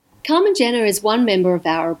Carmen Jenner is one member of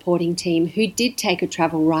our reporting team who did take a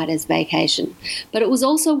travel writer's vacation, but it was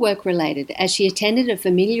also work-related as she attended a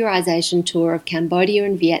familiarization tour of Cambodia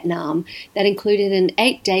and Vietnam that included an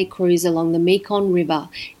 8-day cruise along the Mekong River,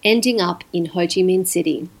 ending up in Ho Chi Minh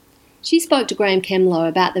City. She spoke to Graeme Kemlo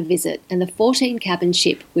about the visit and the 14-cabin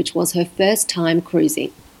ship, which was her first time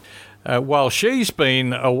cruising. While she's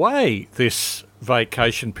been away this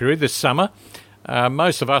vacation period, this summer,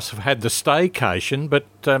 most of us have had the staycation, but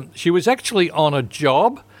she was actually on a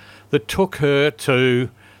job that took her to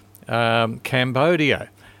Cambodia,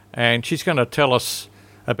 and she's going to tell us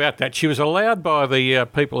about that. She was allowed by the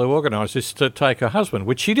people who organised this to take her husband,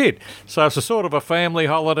 which she did. So it's a sort of a family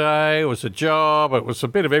holiday, it was a job, it was a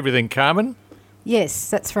bit of everything, Carmen. Yes,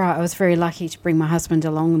 that's right. I was very lucky to bring my husband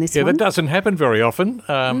along this one. Yeah, that doesn't happen very often.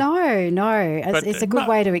 No. It's a good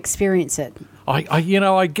way to experience it.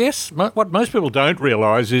 I guess what most people don't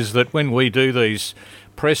realise is that when we do these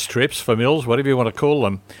press trips for mills, whatever you want to call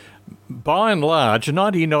them, by and large,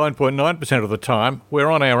 99.9% of the time, we're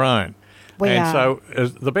on our own. So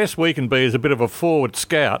the best we can be is a bit of a forward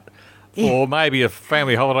scout for maybe a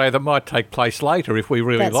family holiday that might take place later if we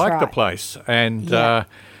really like the place. And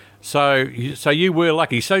so you were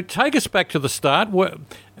lucky. So take us back to the start.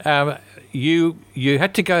 You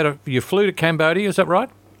had to you flew to Cambodia, is that right?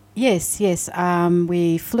 Yes.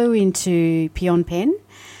 We flew into Phnom Penh,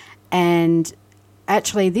 and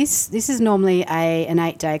actually this is normally an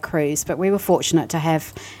 8-day cruise, but we were fortunate to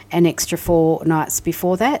have an extra 4 nights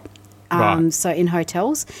before that. So in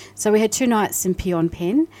hotels. So we had 2 nights in Phnom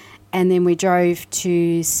Penh, and then we drove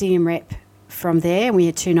to Siem Reap from there, and we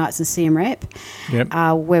had 2 nights in Siem Reap,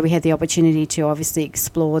 where we had the opportunity to obviously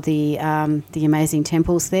explore the amazing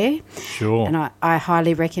temples there. Sure. And I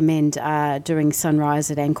highly recommend doing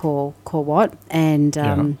sunrise at Angkor Wat, and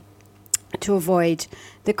to avoid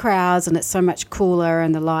the crowds, and it's so much cooler,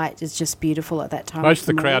 and the light is just beautiful at that time. Most of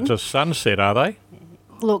the crowds are sunset, are they?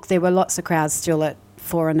 Look, there were lots of crowds still at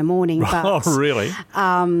 4 a.m, but oh, really?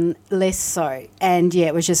 Less so. And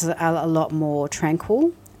it was just a lot more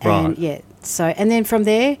tranquil. Right. And and then from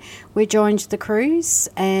there we joined the cruise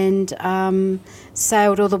and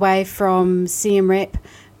sailed all the way from Siem Reap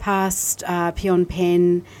past Phnom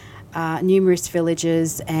Penh, numerous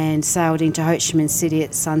villages, and sailed into Ho Chi Minh City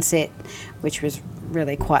at sunset, which was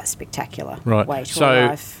really quite spectacular. Right. Way to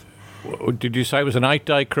arrive. Did you say it was an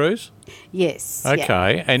 8-day cruise? Yes.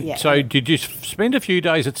 Okay. Yeah. And so did you spend a few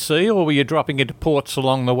days at sea, or were you dropping into ports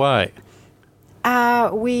along the way?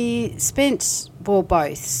 We spent,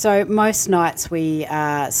 both. So most nights we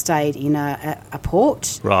stayed in a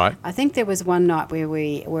port. Right. I think there was one night where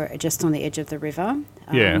we were just on the edge of the river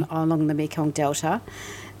along the Mekong Delta.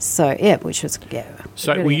 So, which was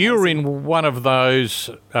So really you were amazing. in one of those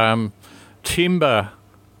timber...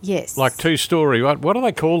 Yes. Like 2-storey, what do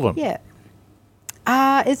they call them? Yeah.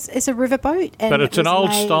 It's a riverboat. But it's an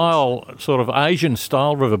old style, sort of Asian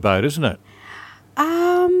style riverboat, isn't it?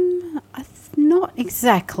 Not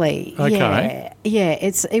exactly. Okay. Yeah.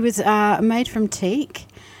 It was made from teak.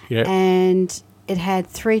 Yeah. And it had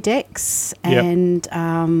 3 decks and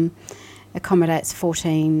accommodates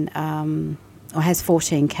 14 or has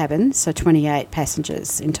 14 cabins, so 28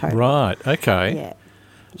 passengers in total. Right. Okay. Yeah.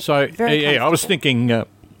 So I was thinking.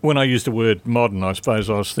 When I used the word modern, I suppose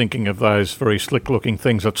I was thinking of those very slick-looking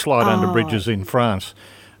things that slide under bridges in France.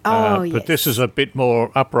 But this is a bit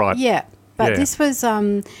more upright. Yeah, but this was...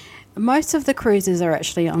 most of the cruises are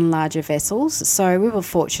actually on larger vessels, so we were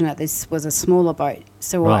fortunate this was a smaller boat,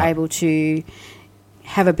 so we were able to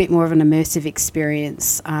have a bit more of an immersive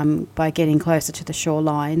experience by getting closer to the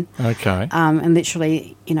shoreline. Okay. And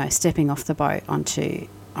literally, stepping off the boat onto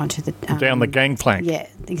the... down the gangplank. Yeah,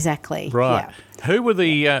 exactly. Right. Yeah. Who were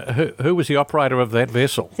the who was the operator of that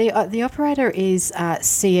vessel? The operator is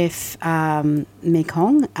CF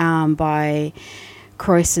Mekong by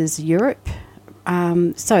Croises Europe.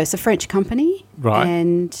 So it's a French company. Right.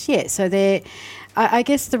 And, so they're... I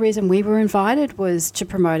guess the reason we were invited was to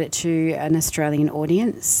promote it to an Australian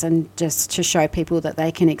audience and just to show people that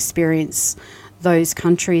they can experience those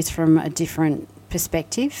countries from a different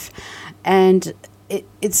perspective. And...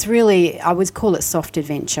 It's really, I would call it soft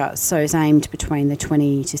adventure, so it's aimed between the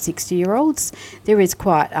 20 to 60-year-olds. There is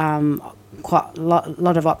quite a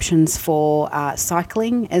lot of options for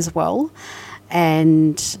cycling as well,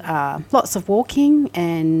 and lots of walking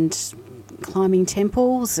and climbing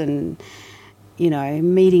temples and,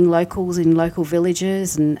 meeting locals in local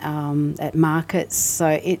villages and at markets.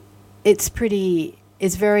 So it's pretty...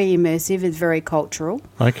 It's very immersive. It's very cultural.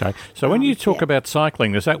 Okay. So when you talk about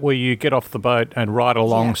cycling, is that where you get off the boat and ride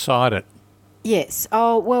alongside it? Yes.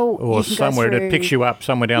 Oh, well, or you can somewhere go through, that picks you up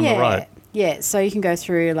somewhere down the road? Yeah, so you can go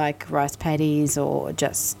through like rice paddies or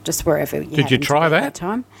just wherever you Did you happen to try be at that?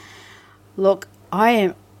 time. Look,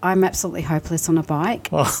 I'm absolutely hopeless on a bike.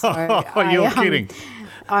 You're kidding.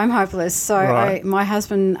 I'm hopeless. So Right. my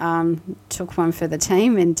husband took one for the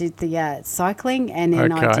team and did the cycling, and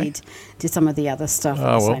then I Okay. did some of the other stuff at the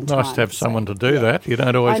Oh, well, same time. nice to have someone to do yeah. that. You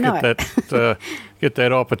don't always I know. get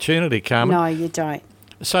that opportunity, Carmen. No, you don't.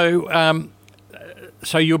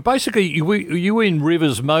 So you're basically you were in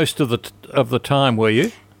rivers most of the time, were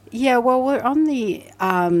you? Yeah, well, we're on the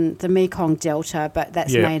Mekong Delta, but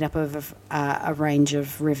that's Yeah. made up of a range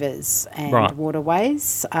of rivers and Right.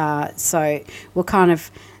 waterways. So we're kind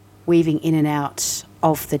of weaving in and out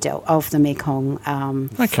of the Mekong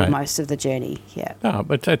Okay. for most of the journey. Yeah. Oh,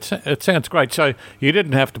 but it sounds great. So you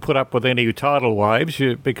didn't have to put up with any tidal waves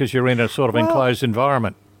because you're in a sort of enclosed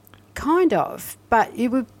environment. Kind of, but you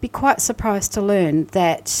would be quite surprised to learn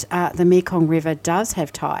that the Mekong River does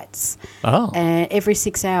have tides. Oh. And every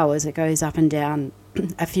 6 hours it goes up and down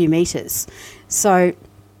a few metres. So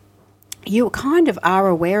you kind of are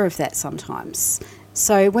aware of that sometimes.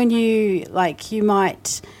 So when you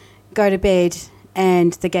might go to bed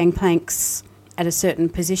and the gangplank's at a certain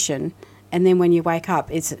position, and then when you wake up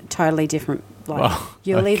it's totally different.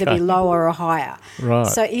 You'll either be lower or higher. Right.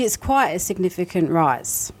 So it's quite a significant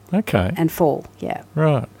rise. Okay. And fall, yeah.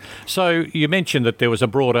 Right. So you mentioned that there was a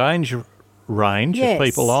broad range Yes, of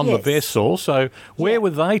people on the yes. vessel. So where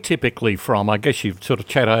were they typically from? I guess you've sort of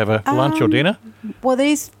chat over lunch or dinner. Well,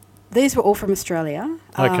 these were all from Australia.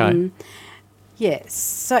 Okay. Yes.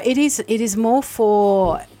 So it is more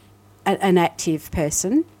for an active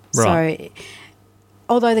person. Right. So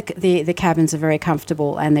although the cabins are very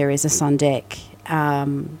comfortable and there is a sun deck,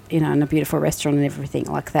 and a beautiful restaurant and everything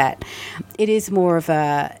like that, it is more of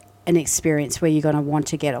an experience where you're going to want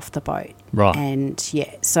to get off the boat. Right. And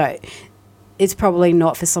so it's probably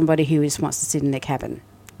not for somebody who just wants to sit in their cabin.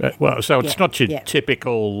 So it's not your yeah.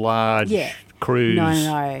 typical large cruise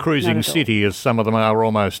No, cruising not at all. city as some of them are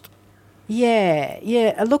almost. Yeah,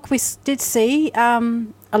 yeah. Look, we did see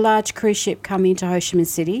a large cruise ship come into Ho Chi Minh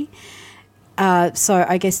City. So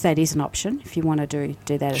I guess that is an option if you want to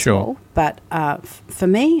do that as Sure. well. But for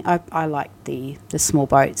me, I like the small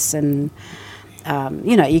boats, and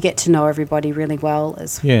you get to know everybody really well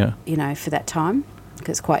for that time,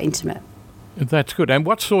 because it's quite intimate. That's good. And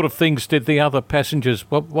what sort of things did the other passengers?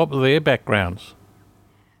 What were their backgrounds?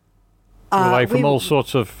 Were they from all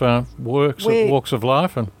sorts of walks of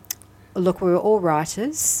life? And look, we were all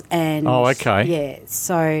writers, and okay. Yeah.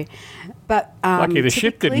 So, but lucky the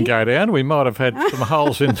ship didn't go down. We might have had some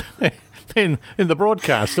holes in the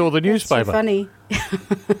broadcast or the newspaper. Too funny.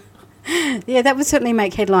 Yeah, that would certainly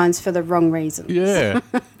make headlines for the wrong reasons. Yeah,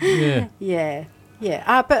 yeah.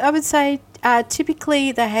 Yeah. But I would say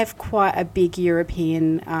typically they have quite a big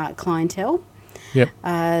European clientele. Yep.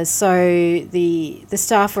 So the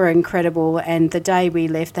staff were incredible, and the day we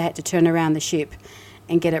left, they had to turn around the ship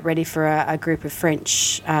and get it ready for a group of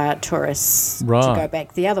French tourists to go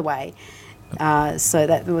back the other way. So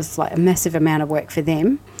that was like a massive amount of work for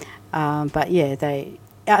them. But yeah,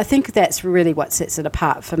 I think that's really what sets it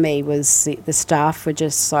apart for me, was the staff were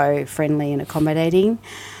just so friendly and accommodating,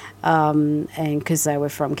 and because they were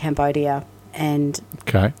from Cambodia, and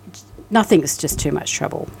nothing's just too much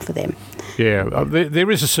trouble for them. Yeah,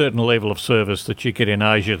 there is a certain level of service that you get in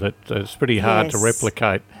Asia that is pretty hard to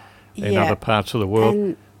replicate in other parts of the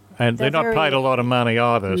world. And they're not paid a lot of money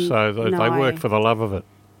either, so they work for the love of it.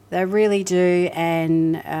 They really do,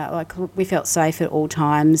 and we felt safe at all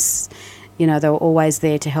times. They were always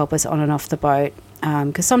there to help us on and off the boat,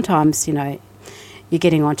 because sometimes, you're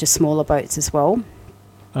getting onto smaller boats as well.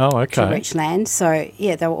 Oh, okay. To reach land. So,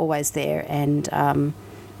 yeah, they were always there, and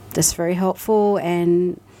just very helpful,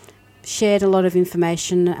 and shared a lot of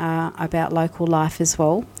information about local life as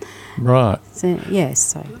well. Right. So,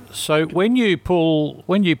 yes. So when you pull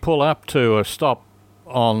up to a stop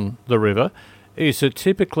on the river, is it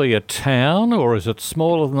typically a town, or is it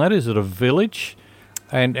smaller than that? Is it a village?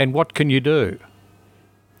 And what can you do?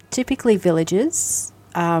 Typically villages,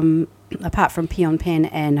 apart from Phnom Penh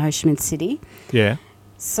and Ho Chi Minh City. Yeah.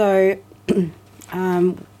 So,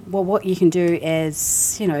 what you can do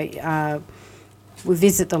is, we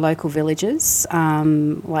visit the local villages.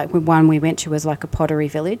 Like one we went to was like a pottery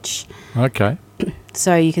village. Okay.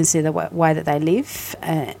 So you can see the way that they live,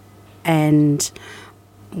 and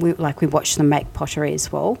we watch them make pottery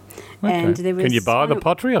as well. Okay. And there was can you buy the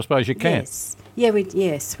pottery? I suppose you can. Yes. Yeah, we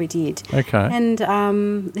did. Okay. And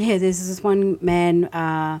there's this one man,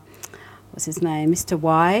 what's his name, Mr.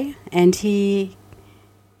 Y, and he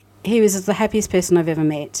he was the happiest person I've ever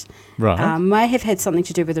met. Right. May have had something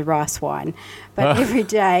to do with the rice wine, but every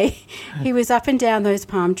day he was up and down those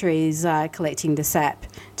palm trees collecting the sap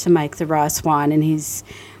to make the rice wine, and he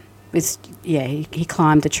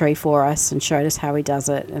climbed the tree for us and showed us how he does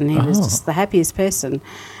it, and he was just the happiest person.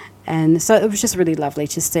 And so it was just really lovely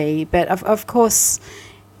to see. But of course,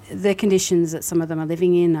 the conditions that some of them are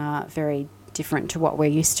living in are very different to what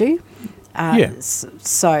we're used to.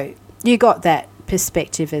 So you got that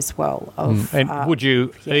perspective as well. And would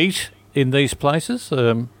you eat in these places,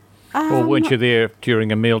 or weren't you there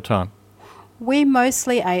during a mealtime? We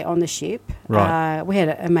mostly ate on the ship. Right. We had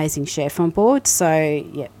an amazing chef on board, so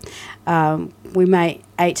we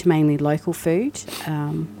ate mainly local food.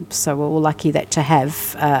 So we were lucky to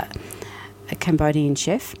have a Cambodian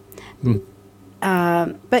chef.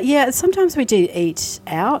 But yeah, sometimes we do eat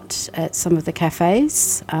out at some of the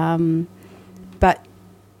cafes. But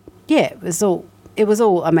yeah, it was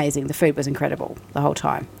all amazing. The food was incredible the whole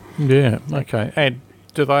time. Yeah. Okay. And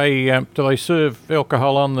do they serve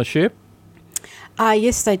alcohol on the ship?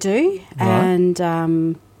 Yes, they do. Right.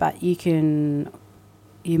 And but you can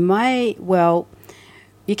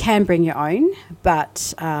bring your own,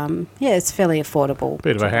 but it's fairly affordable.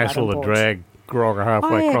 Bit of a hassle to drag grog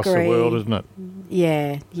halfway across the world, isn't it?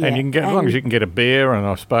 Yeah. And you can get, as long as you can get a beer and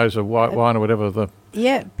I suppose a white wine or whatever.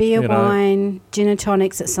 Beer, wine, gin and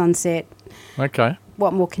tonics at sunset. Okay.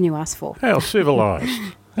 What more can you ask for? How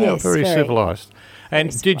civilised. Yes, very civilised.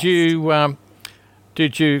 And did you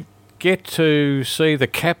get to see the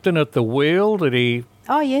captain at the wheel? Did he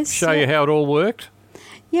show you how it all worked?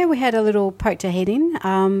 Yeah, we had a little poked our head in,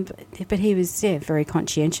 but he was very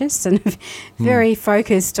conscientious and very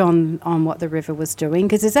focused on what the river was doing,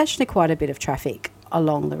 because there's actually quite a bit of traffic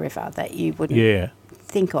along the river that you wouldn't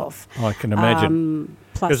think of. I can imagine.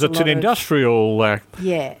 Because it's an industrial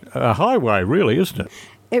highway, really, isn't it?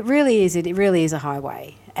 It really is. It really is a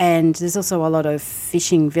highway. And there's also a lot of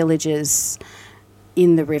fishing villages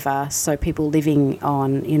in the river, so people living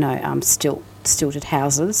on, stilted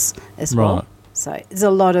houses as well. Right. So there's a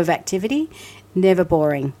lot of activity, never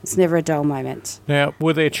boring. It's never a dull moment. Now,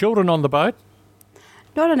 were there children on the boat?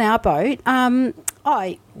 Not on our boat.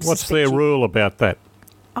 What's their rule about that?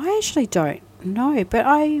 I actually don't know, but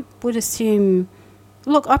I would assume...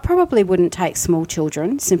 Look, I probably wouldn't take small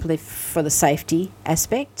children simply for the safety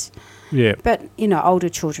aspect. Yeah. But, older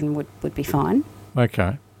children would be fine.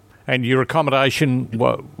 Okay. And your accommodation,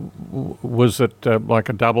 was it like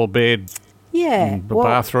a double bed? Yeah.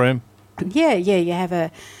 Bathroom? Yeah. You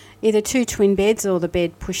have either two twin beds or the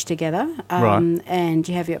bed pushed together. Right. And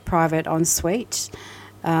you have your private ensuite.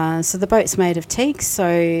 So the boat's made of teak, so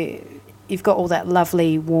you've got all that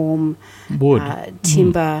lovely warm wood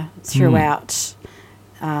timber throughout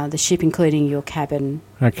the ship, including your cabin.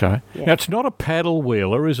 Okay. Yeah. Now, it's not a paddle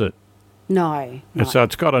wheeler, is it? No. So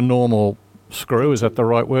it's got a normal screw, is that the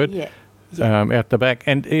right word? Yeah. Out the back.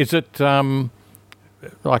 And is it is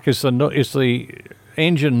the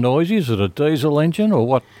engine noisy? Is it a diesel engine or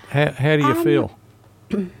what? How do you feel?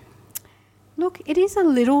 Look, it is a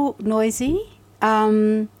little noisy.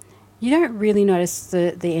 You don't really notice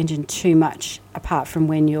the engine too much, apart from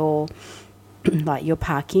when you're you're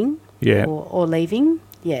parking or leaving.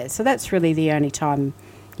 Yeah, so that's really the only time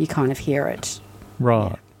you kind of hear it.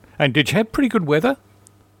 Right. Yeah. And did you have pretty good weather?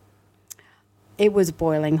 It was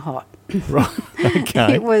boiling hot. Right.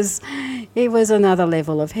 Okay. It was another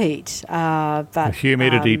level of heat. But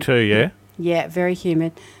humidity too, yeah? Yeah, very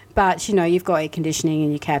humid. But, you've got air conditioning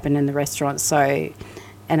in your cabin and the restaurant, and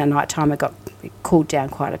at night time it cooled down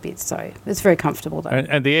quite a bit, so it's very comfortable though.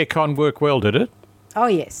 And the aircon worked well, did it? Oh,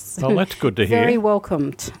 yes. Oh, that's good to hear. Very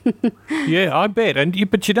welcomed. Yeah, I bet.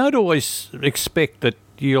 But you don't always expect that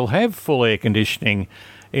you'll have full air conditioning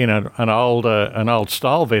in an old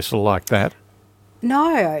style vessel like that.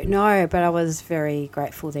 No, but I was very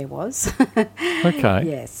grateful there was. Okay.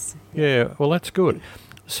 Yes. Yeah, well, that's good.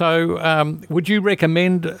 So would you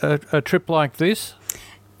recommend a trip like this?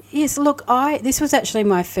 Yes, look, this was actually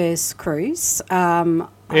my first cruise. Ever?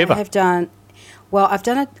 I've done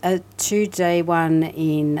a 2-day one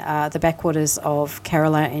in the backwaters of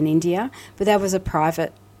Kerala in India, but that was a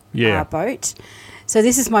private boat. So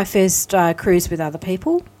this is my first cruise with other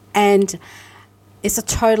people, and it's a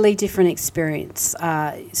totally different experience.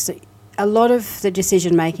 So a lot of the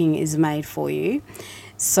decision making is made for you,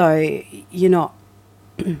 so you're not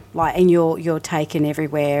and you're taken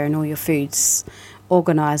everywhere, and all your food's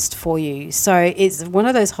organised for you. So it's one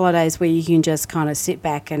of those holidays where you can just kind of sit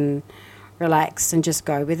back and relax and just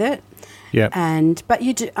go with it. Yeah. But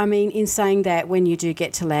you do, in saying that, when you do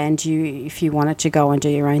get to land, if you wanted to go and do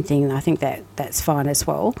your own thing, I think that's fine as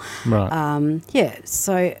well. Right.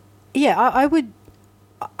 So Yeah, I would.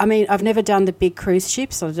 I mean, I've never done the big cruise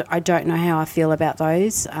ships, so I don't know how I feel about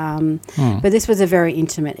those. But this was a very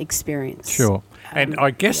intimate experience. Sure. And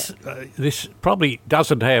I guess this probably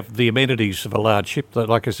doesn't have the amenities of a large ship.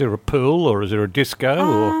 Like, is there a pool or is there a disco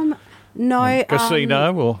or no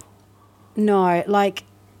casino or? No, like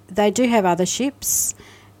they do have other ships,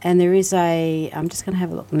 and there is I'm just going to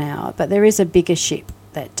have a look now, but there is a bigger ship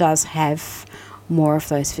that does have more of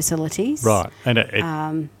those facilities. Right, and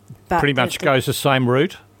it pretty much goes the same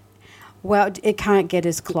route? Well, it can't get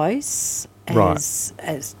as close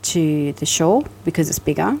as to the shore because it's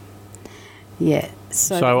bigger. Yeah.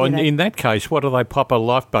 So in that case, what do they pop a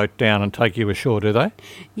lifeboat down and take you ashore, do they?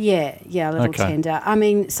 Yeah, a little tender. I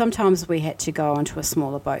mean, sometimes we had to go onto a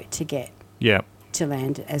smaller boat to get to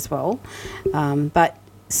land as well. But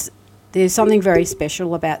there's something very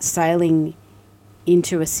special about sailing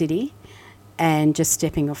into a city and just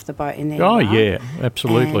stepping off the boat in there. Oh, yeah,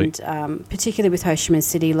 absolutely. And particularly with Ho Chi Minh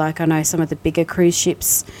City, like I know some of the bigger cruise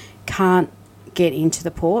ships can't get into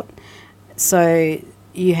the port. So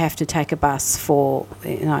you have to take a bus for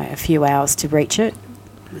a few hours to reach it.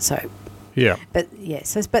 So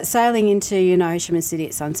but sailing into Ho Chi Minh City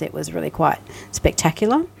at sunset was really quite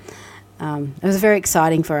spectacular. It was very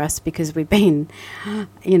exciting for us because we've been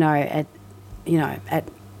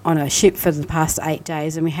on a ship for the past 8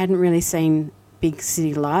 days and we hadn't really seen big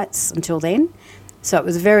city lights until then. So it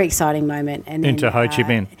was a very exciting moment. And into Ho Chi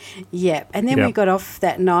Minh. Yeah, and then we got off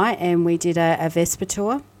that night and we did a Vespa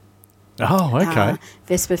tour. Oh, okay.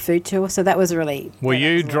 Vespa food tour. So that was really... Were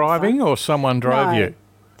you driving or someone drove you?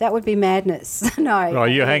 That would be madness. No. Oh,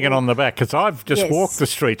 you're hanging on the back because I've just walked the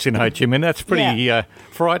streets in Ho Chi Minh. That's pretty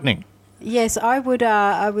frightening. Yes, I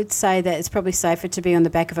would say that it's probably safer to be on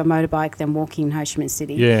the back of a motorbike than walking in Ho Chi Minh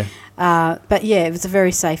City. Yeah. But it was a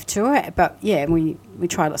very safe tour. But we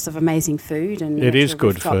tried lots of amazing food and it is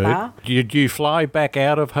good food. Bar. Did you fly back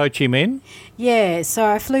out of Ho Chi Minh? Yeah, so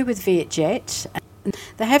I flew with Vietjet.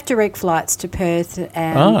 They have direct flights to Perth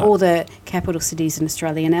and all the capital cities in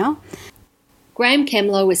Australia now. Graeme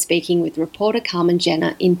Kemlo was speaking with reporter Carmen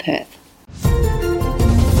Jenner in Perth.